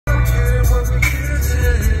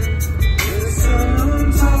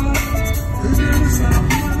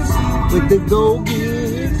to go get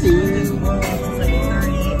it. It's like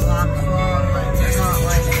 38 blocks long, but it's not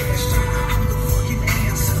like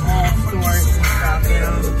all stores and stuff, you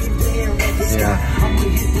know? Yeah.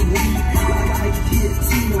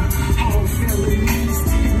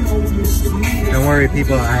 Don't worry,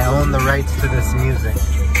 people. I own the rights to this music.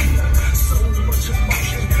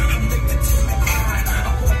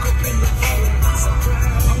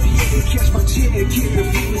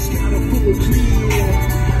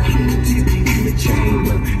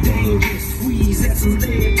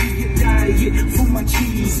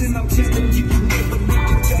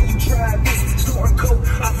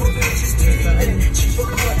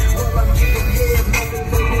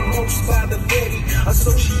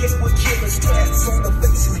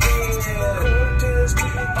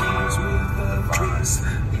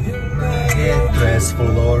 Headdress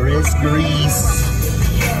floor is grease.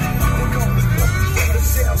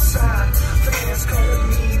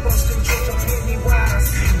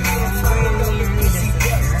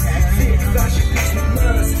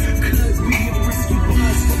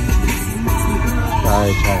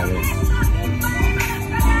 Sorry, Charlie.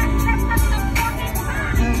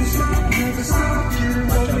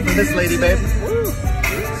 Watch out for this lady, babe. Woo.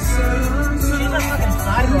 She's a fucking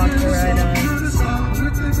sidewalk to ride on.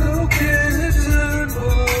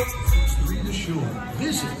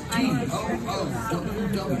 Visit DOOW.com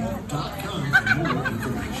for more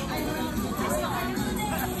information.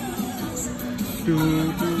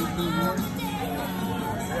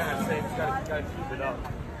 Gotta keep it up.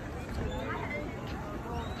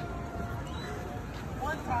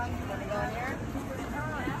 One time, you wanna go in here?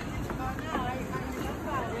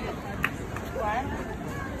 What?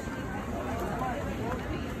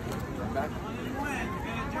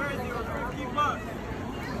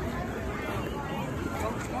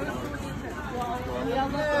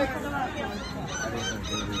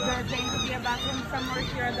 Is there going to be a bathroom somewhere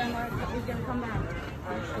here, then we can come back?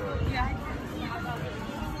 Yeah.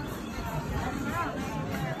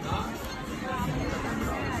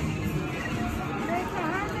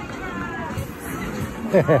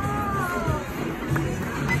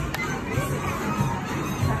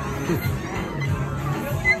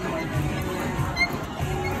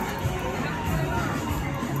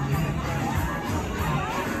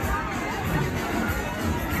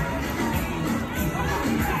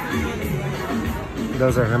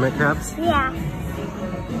 Those are hermit crabs? Yeah.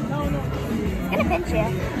 No. I'm gonna pinch you.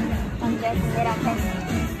 I'm just, they don't pinch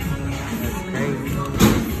me.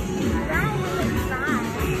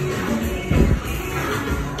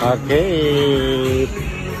 Okay.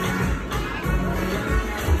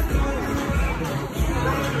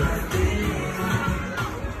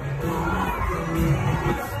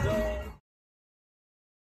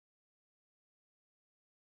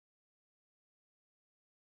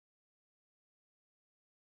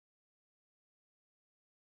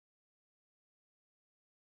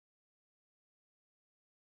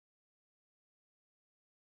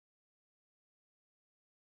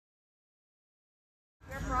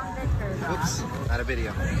 Oops, out of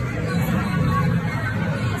video.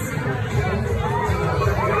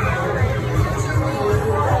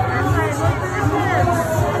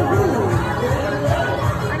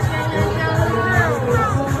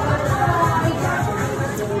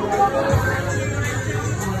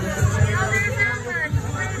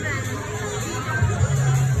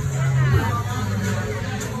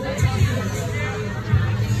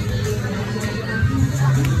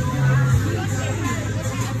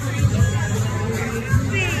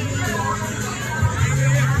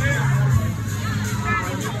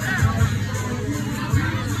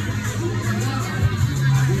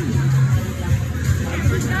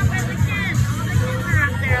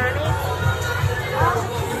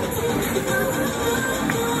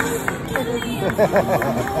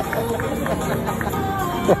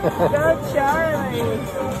 Go, Charlie!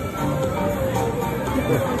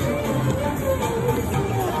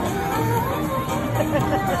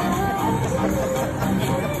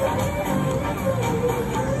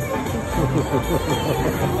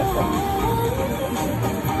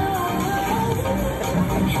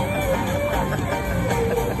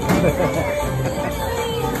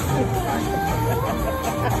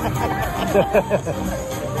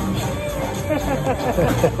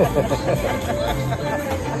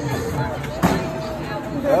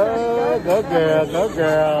 Oh, go girl, go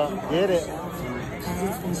girl. Get it.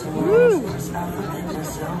 Woo!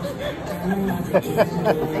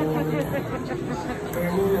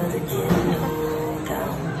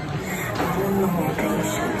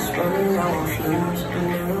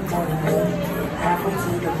 Halfway to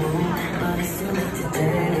the moon, but it's too late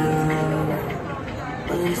today.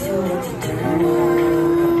 But it's too late today.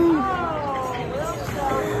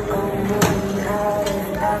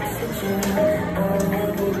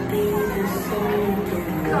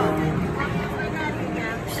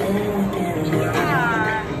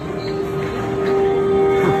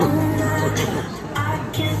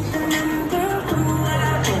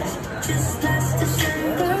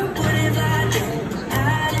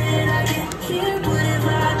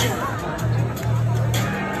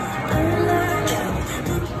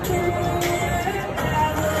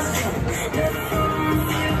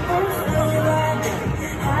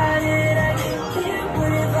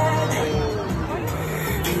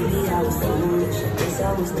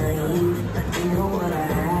 Yeah,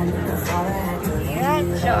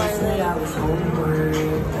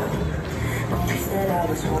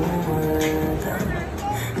 Charlie.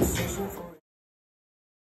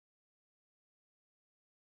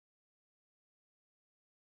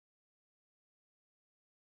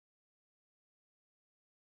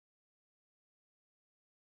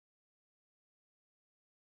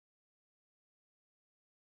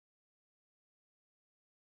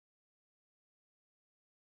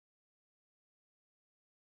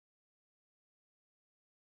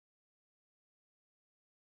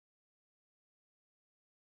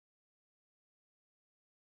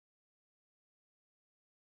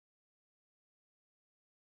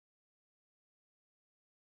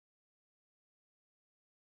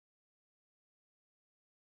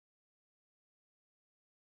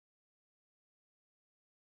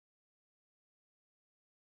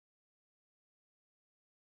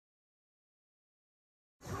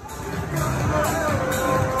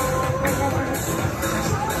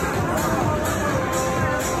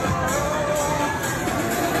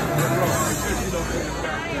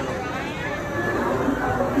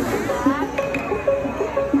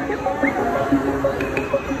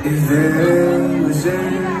 If there was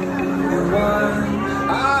anyone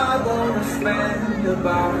I wanna spend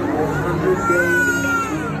about 100 days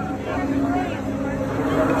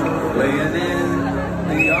laying in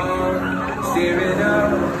the arms, staring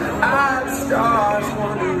up at the stars,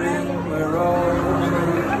 wondering where all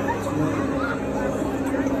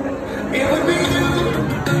the it would be you.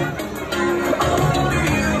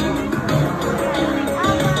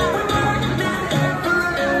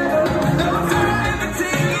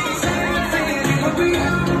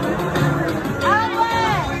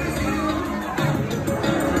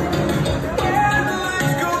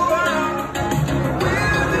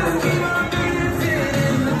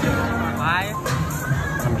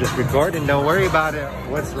 Just recording, don't worry about it.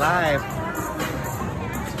 What's live?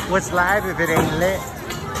 What's live if it ain't lit?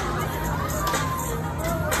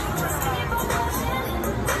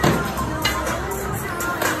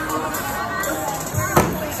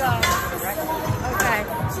 Okay.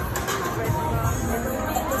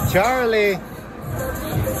 Charlie!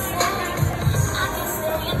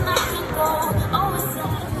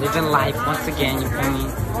 Living life once again, you feel me?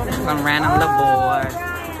 Some random little boy.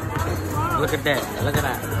 Look at that. Look at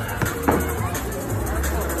that.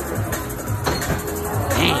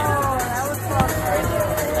 Damn.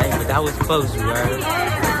 Hey, but that was close, right?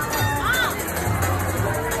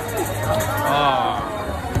 Oh.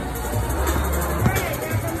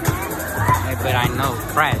 Hey, but I know.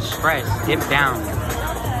 Fresh. Dip down.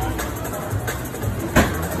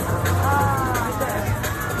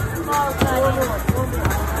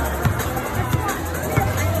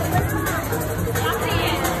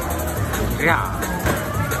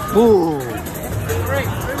 Yeah. Ooh.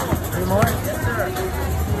 Three more?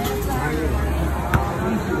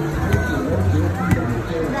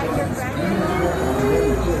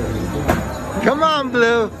 Come on,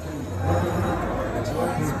 Blue.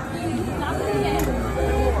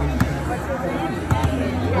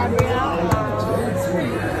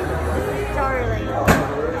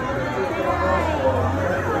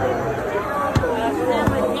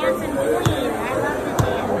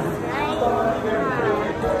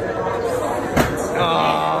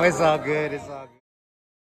 Oh, it's all good. It's all good.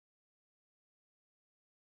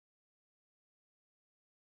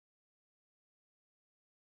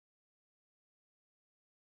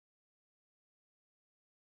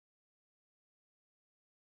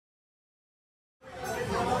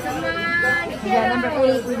 We got number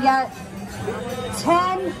 8, we got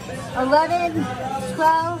 10, 11,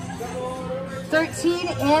 12, 13,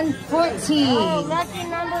 and 14. Oh, lucky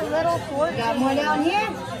number, little 14. Got more down here?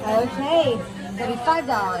 Okay, $35.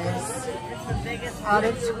 Out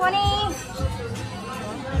of 20.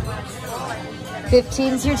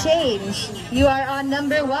 15's your change. You are on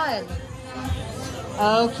number 1.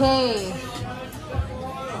 Okay.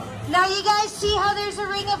 Now you guys see how there's a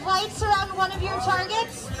ring of lights around one of your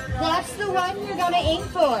targets? That's the one you're gonna aim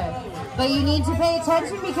for. But you need to pay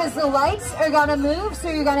attention because the lights are gonna move, so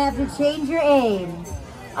you're gonna have to change your aim.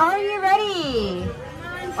 Are you ready?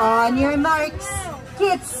 On your marks,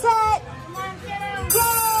 get set,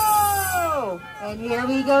 go! And here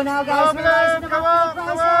we go now, guys. We're rising come up on, for the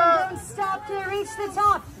come prize. on. Don't stop till you reach the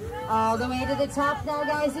top. All the way to the top now,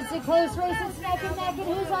 guys. It's a close race. It's neck and neck. And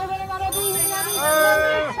who's our winner gonna be? Who's gonna be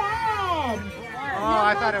number 10? Oh,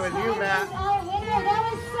 I thought it was you, Matt. Our winner. That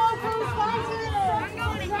was so close, guys.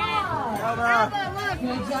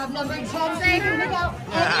 Good job, number 10. So you can pick out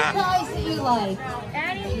any prize that you like.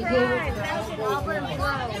 Any prize. That should all put in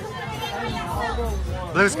clothes.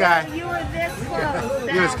 Blue sky. You were this close.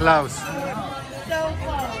 He was close. So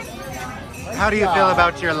close. How do you feel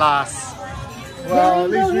about your loss? Well, at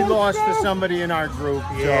least we lost to somebody in our group,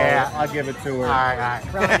 so Yeah. I'll give it to her. All right.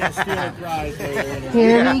 Probably gonna steal a prize later.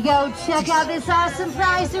 Here we go. Check out this awesome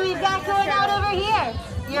prize that we've got going out over here.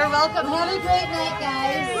 You're welcome. Have a great night,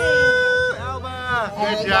 guys. Woo, Elba.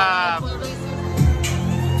 Good job.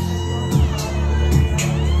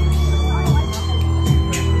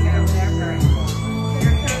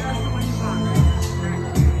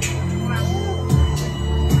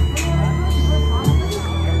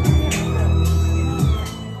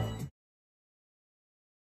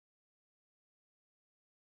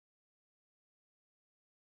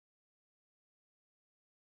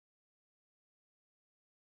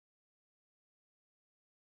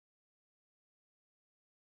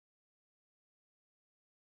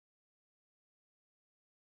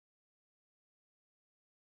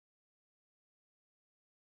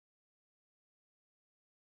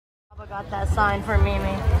 Alba got that sign for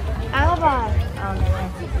Mimi. Alba.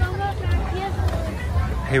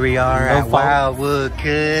 Here we are at Wildwood,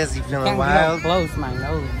 cuz. You feeling Can't wild? get up close, my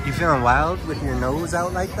nose. You feeling wild with your nose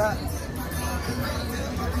out like that?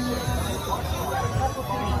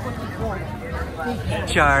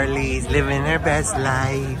 Charlie's living her best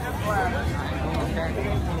life.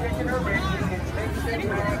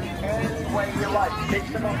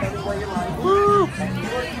 Woo!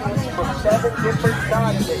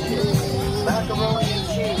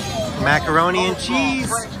 Macaroni and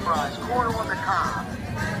cheese.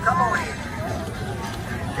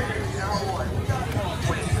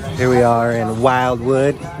 Here we are in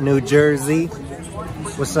Wildwood, New Jersey.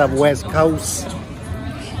 What's up, West Coast?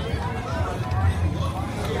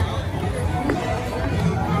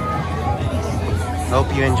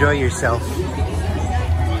 Hope you enjoy yourself.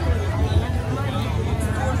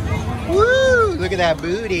 Woo! Look at that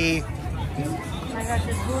booty. I got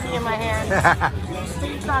this booty in my hand. What are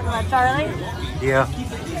you talking about, Charlie? Yeah,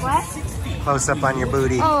 What? close up on your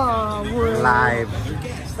booty. Oh, woo. Live.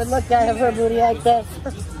 But look, I have her booty like this.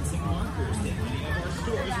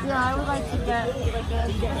 Yeah, I would like to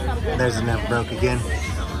get something. There's a nut broke again.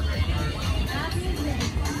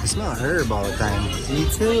 I smell herb all the time. Me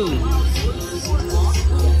too.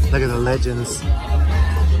 Look at the legends.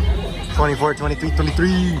 24, 23,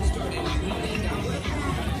 23.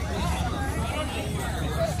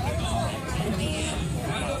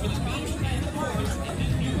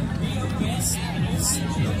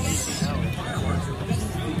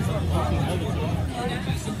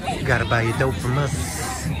 Gotta buy your dope from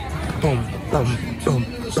us. Boom, boom, boom,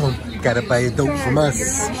 boom. Gotta buy your dope from us.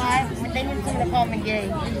 They need someone to call me gay.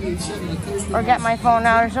 Or get my phone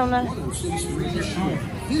out or something.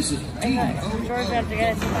 Visit George have to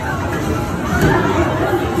get it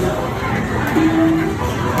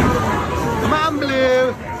Come on,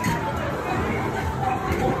 Blue.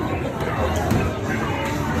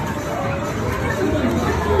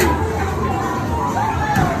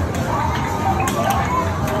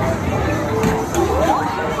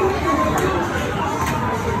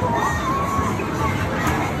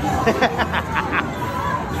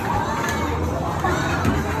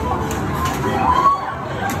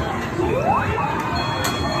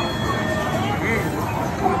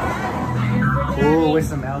 Ooh, with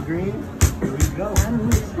some Al Green. Here we go.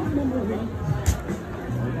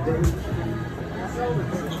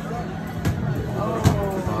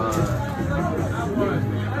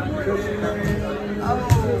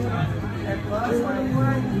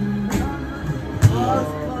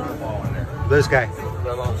 This guy.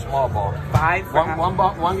 Small ball.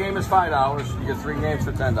 One game is $5. You get 3 games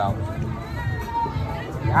for $10.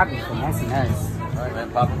 Y'all be finessing us. All right,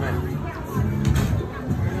 man, pop them in.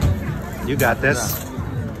 You got this.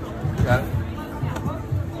 Got it?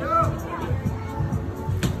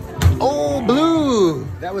 Oh, Blue.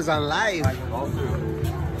 That was on live. All 2.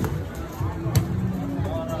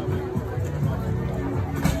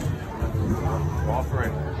 All 3.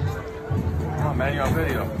 Come on, man, you're on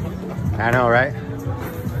video. I know, right?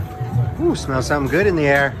 Ooh, smells something good in the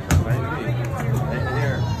air.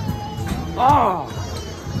 Oh!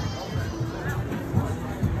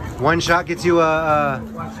 One shot gets you One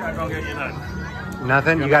shot don't get you nothing.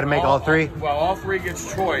 nothing. You got to make all 3. Well, all 3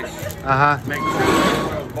 gets choice. Make sure you get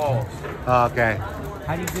those balls. Oh, okay.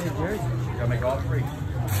 How do you get a jersey? You gotta make all 3.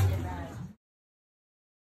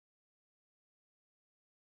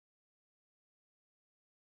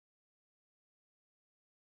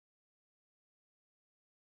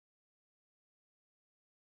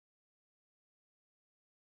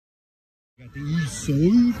 Got the east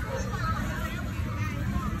side.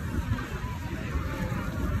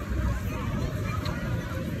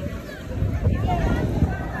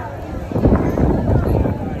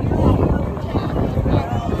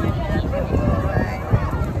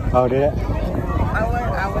 Oh, did it? I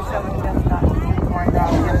wish I would just got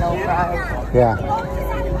 $2 and no fries. Yeah.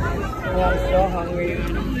 Yeah, I'm so hungry.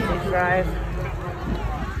 French fries.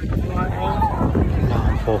 You want any? No,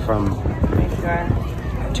 I'm full from French fries.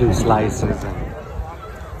 2 slices and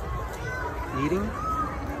eating.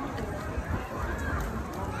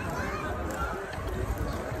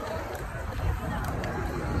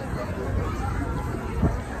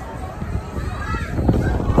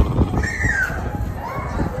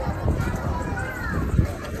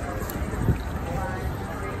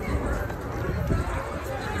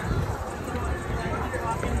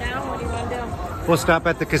 We'll stop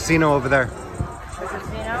at the casino over there. The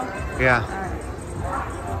casino? Yeah.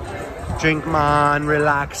 Drink, man.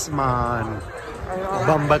 Relax, man.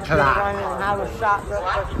 Bumba clock. Have a shot real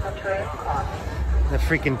quick. The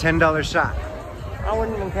freaking $10 shot. I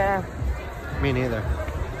wouldn't even care. Me neither.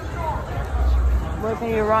 What if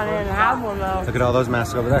you run in and have one though? Look at all those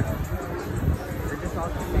masks over there.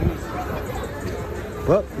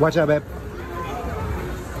 Whoa, watch out, babe.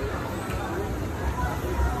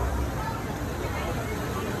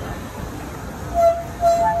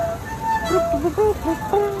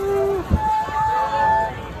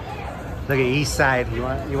 Look at East Side. You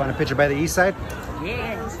want a picture by the East Side?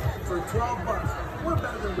 Yes. For $12. We're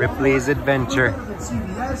better than Ripley's Adventure. We're better than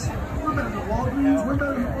CVS. We're better than Walgreens. We're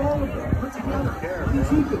better than all of them put together. The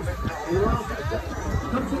cheapest.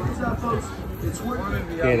 Come check this out, folks. It's worth it.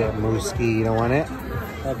 Get it, Mooski. You don't want it?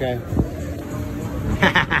 Okay.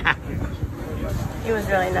 He was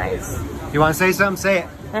really nice. You want to say something? Say it.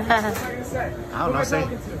 I don't know. Say it.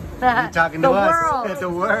 You talking to The us? world. The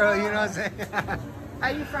world. You know what I'm saying?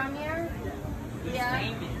 Are you from here?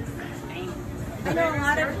 Yeah. I know a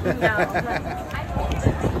lot of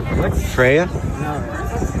What's Freya?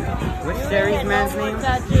 What's Sherry's man's name?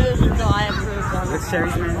 tattoos until I approve them. What's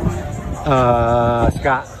Sherry's man's name?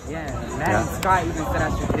 Scott. Yeah, Matt and Scott even said I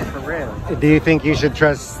should get it for real. Do you think you should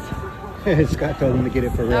trust? Scott told him to get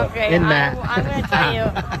it for real. Okay, And Matt. I'm going to tell you,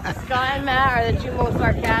 Scott and Matt are the 2 most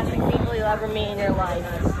sarcastic people you'll ever meet in your life.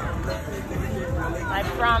 I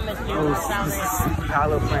promise you. Oh, Sleepy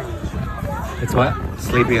Hollow French. It's what?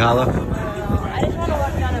 Sleepy Hollow? I just want to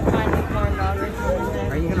walk down and find the corn dog or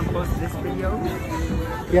something. Are you gonna post this video?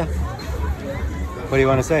 Yeah. What do you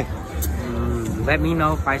want to say? Let me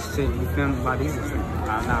know if I should be filmed about these. I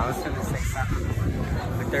don't know. I was gonna say something,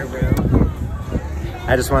 but they're real.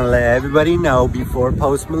 I just want to let everybody know before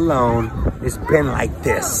Post Malone, it's been like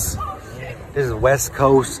this. This is West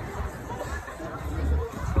Coast.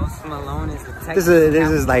 Post Malone is the Texas. This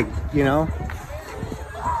is like, you know,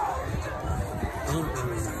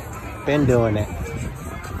 been doing it.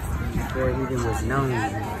 Before he even was known.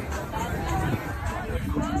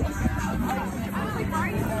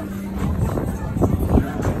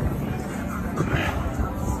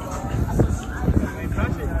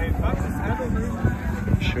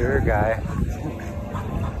 Sure, guy.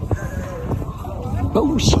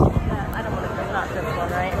 Boosh. I don't want to, not this one,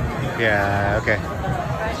 right? Yeah, okay.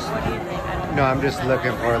 What do you think? No, I'm just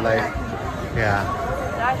looking for like, yeah.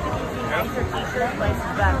 I think you see nicer t-shirt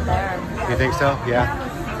places back there. You think so? Yeah.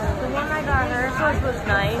 The one I got hers was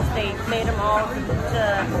nice. They made them all to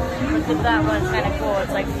that one's kind of cool.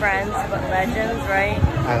 It's like Friends, but Legends, right?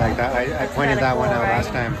 I like that. I pointed that one out last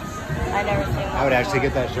time. I never seen one. I would actually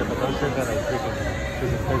get that shirt, but those shirts are like freaking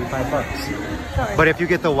 $35. Sorry. But if you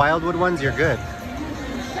get the Wildwood ones, you're good.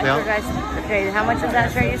 Extra, guys. Okay, how much is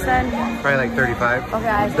that shirt you said? Probably like 35. Okay,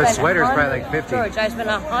 I The spent sweater's 100 probably like 50. George, I spent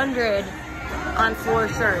 100 on 4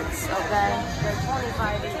 shirts, okay?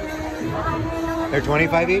 They're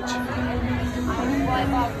 25 each. They're 25 each? Well, I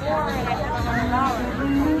bought 4 and I spent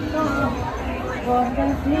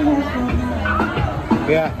 $100.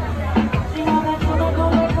 Yeah.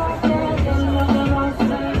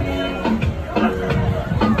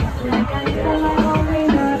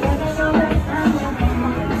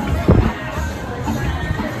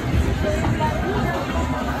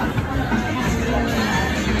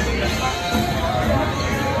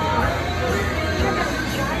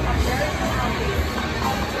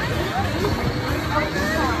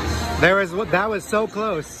 That was so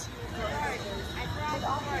close.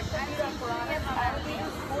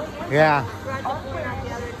 Yeah.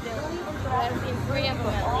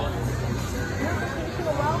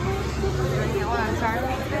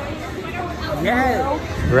 Yeah.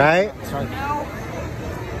 Right?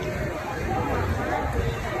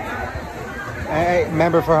 Hey,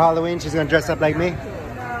 remember for Halloween, she's gonna dress up like me?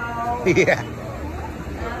 Yeah.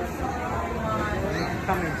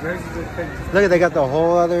 Look, they got the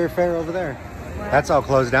whole other fair over there. That's all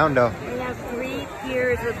closed down, though. We have 3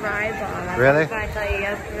 piers with rides on. Really? I was trying to tell you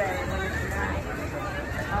yesterday.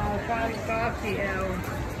 trying to talk to you.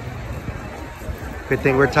 Good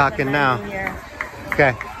thing we're talking now.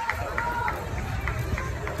 Okay.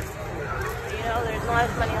 You know, there's not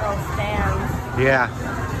as many little stands. Yeah.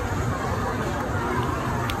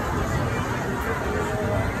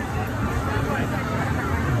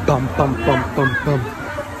 Bum, bum, bum, bum, bum.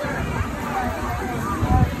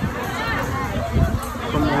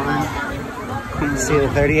 Come on. See the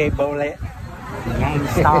 38 bullet? Gang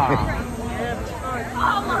Star.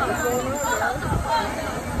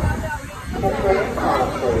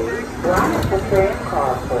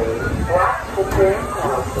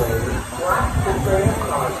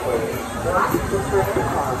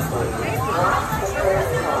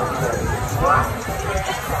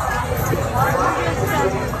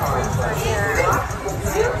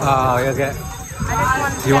 Oh, you okay?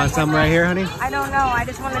 You want some right here, honey? I don't know. I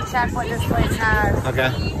just want to check what this place has. Okay.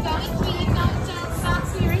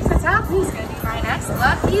 The top, he's going to be my next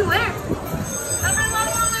lucky winner.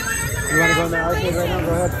 You want to go in the arcade right now?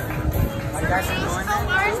 Go ahead. You guys are going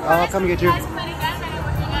there? I'll come get you.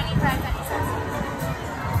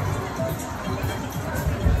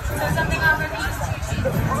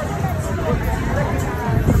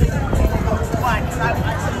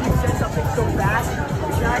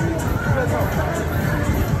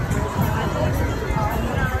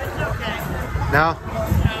 No?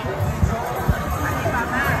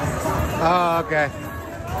 Oh, okay.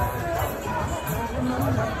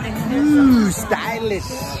 Ooh,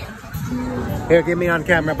 stylish. Here, get me on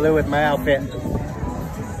camera, Blue, with my outfit.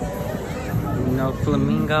 No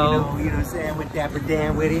flamingo. You know what I'm saying? With Dapper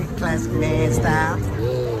Dan with it. Classic man style.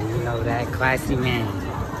 Yeah, you know that. Classy man.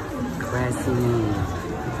 Classy man.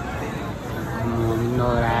 Come on, you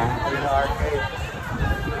know that.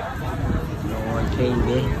 Arcade,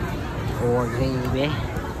 baby. We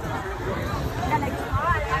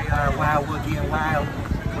are Wildwood getting wild.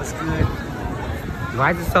 What's good?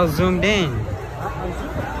 Why is it so zoomed in?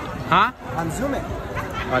 Huh? I'm zooming.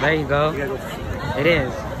 Oh, there you go. You gotta It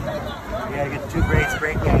is. get 2 breaks,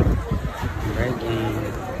 break game. Great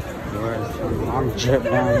game. I'm drip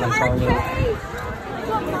down. That's all it is.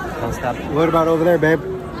 Don't stop. What about over there, babe?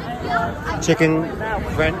 Chicken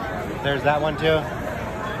friend. There's that one too.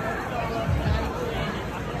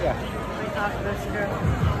 Yeah.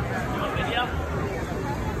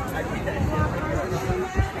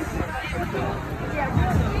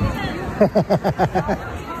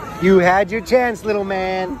 You had your chance, little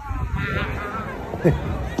man.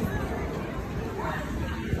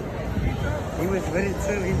 He was with it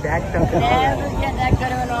too. He backed up. Never get that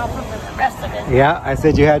good of an offer for the rest of it. Yeah, I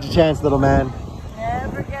said you had your chance, little man.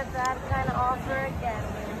 Never get that kind of offer again.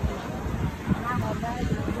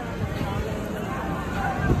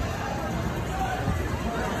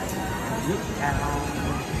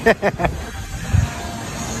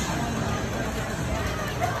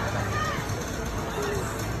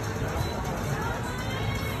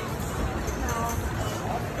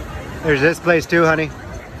 There's this place too, honey.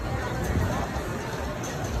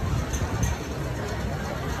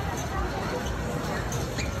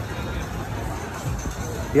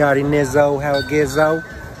 You already nizzo, how it gizzo.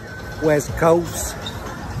 West Coast.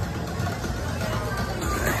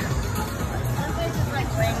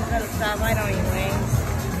 I don't eat wings.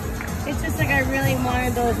 It's just like I really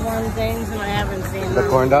wanted those one things and I haven't seen The them.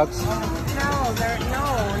 corn dogs? No,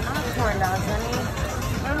 not corn dogs, honey.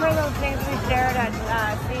 Remember those things we shared at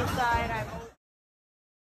Seaside?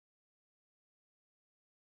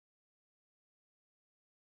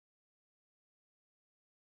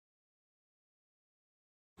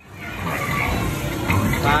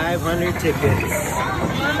 $500 tickets.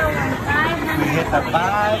 We hit the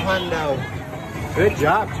 500. Good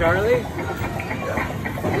job, Charlie.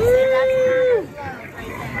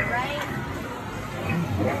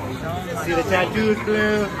 See the tattoos,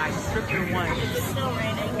 Blue? My stripper one. It's still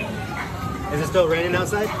raining. Is it still raining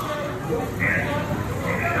outside? I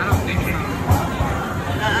don't think so.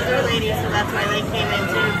 The other lady said that's why they came in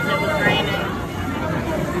too, because it was raining.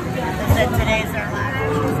 They said today's their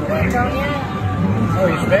last. Don't you? Oh,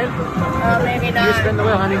 you spin? Oh, maybe not. You spin the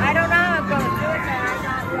wheel, honey. I don't know. I'm going to do it then. I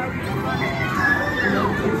got no,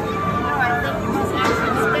 I think you must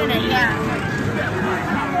actually spin it, yeah.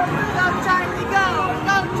 Go, Charlie, go!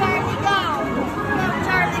 Go, Charlie, go! Go,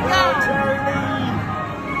 Charlie, go!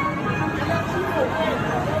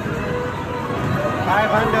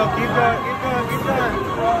 $500. Keep going, keep going, keep going.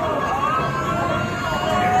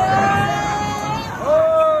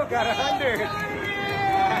 Oh, got 100.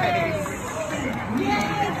 Nice.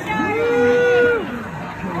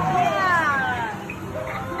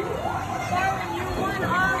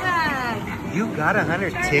 You got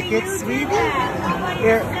 100 tickets, sweetie?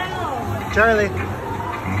 Here, Charlie.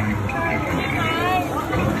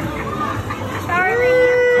 Charlie,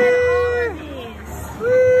 you did all of these.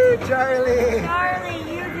 Woo, Charlie. Charlie,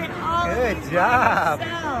 you did all of Good these job. by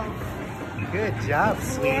yourself. Good job,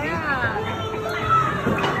 sweetie. Yeah.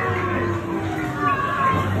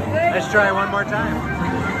 Let's try one more time.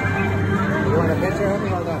 You want a picture of me?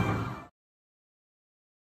 Hold on.